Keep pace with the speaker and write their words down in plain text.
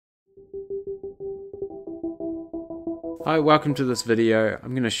Hi, welcome to this video.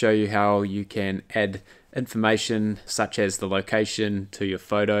 I'm going to show you how you can add information such as the location to your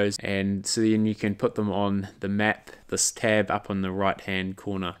photos, and so then you can put them on the map, this tab up on the right hand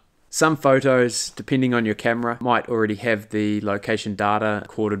corner. Some photos, depending on your camera, might already have the location data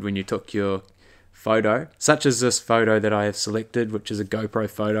recorded when you took your photo, such as this photo that I have selected, which is a GoPro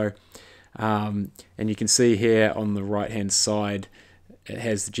photo. And you can see here on the right hand side it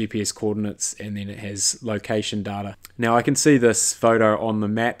has the GPS coordinates and then it has location data. Now I can see this photo on the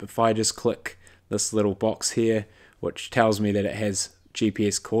map if I just click this little box here, which tells me that it has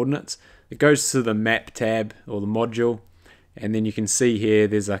GPS coordinates. It goes to the map tab or the module, and then you can see here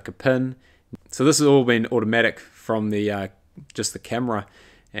there's like a pin. So this has all been automatic from the just the camera,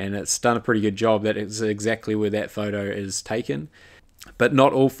 and it's done a pretty good job. That is exactly where that photo is taken. But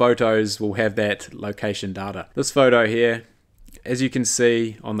not all photos will have that location data. This photo here, as you can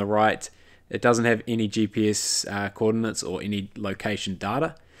see on the right, it doesn't have any GPS coordinates or any location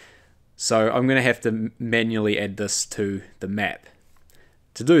data. So I'm going to have to manually add this to the map.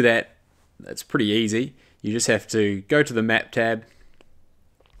 To do that, it's pretty easy. You just have to go to the map tab,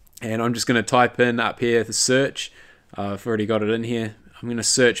 and I'm just going to type in up here the search. I've already got it in here. I'm going to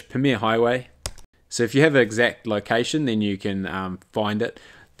search Premier Highway. So if you have an exact location, then you can find it.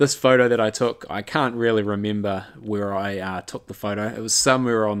 This photo that I took, I can't really remember where I took the photo. It was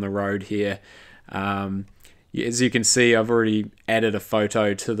somewhere on the road here. As you can see, I've already added a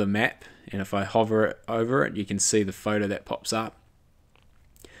photo to the map, and if I hover over it, you can see the photo that pops up.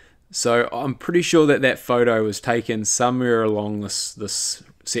 So I'm pretty sure that that photo was taken somewhere along this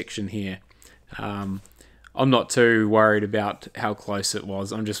section here. I'm not too worried about how close it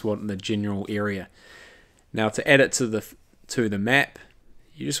was. I'm just wanting the general area. Now to add it to the map,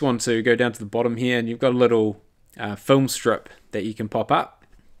 you just want to go down to the bottom here, and you've got a little film strip that you can pop up.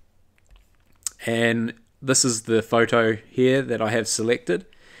 And this is the photo here that I have selected.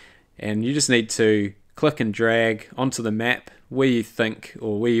 And you just need to click and drag onto the map where you think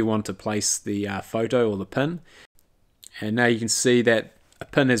or where you want to place the photo or the pin. And now you can see that a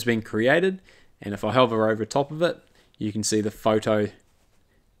pin has been created. And if I hover over top of it, you can see the photo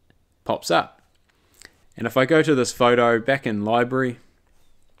pops up. And if I go to this photo back in library,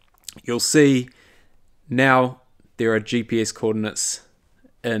 you'll see now there are GPS coordinates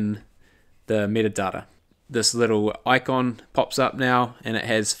in the metadata. This little icon pops up now, and it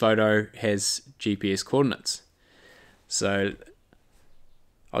has photo has GPS coordinates. So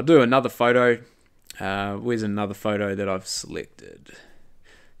I'll do another photo. Where's another photo that I've selected?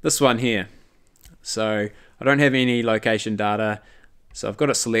 This one here. So I don't have any location data, so I've got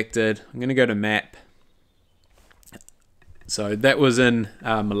it selected. I'm going to go to map. So that was in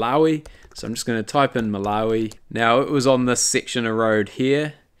Malawi, so I'm just going to type in Malawi. Now it was on this section of road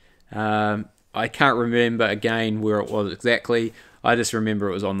here. I can't remember again where it was exactly. I just remember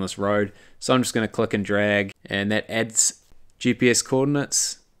it was on this road. So I'm just going to click and drag, and that adds GPS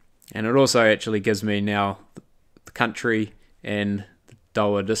coordinates. And it also actually gives me now the country and the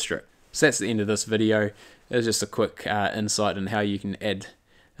Dowa district. So that's the end of this video. It was just a quick insight on how you can add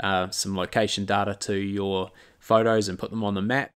some location data to your photos and put them on the map.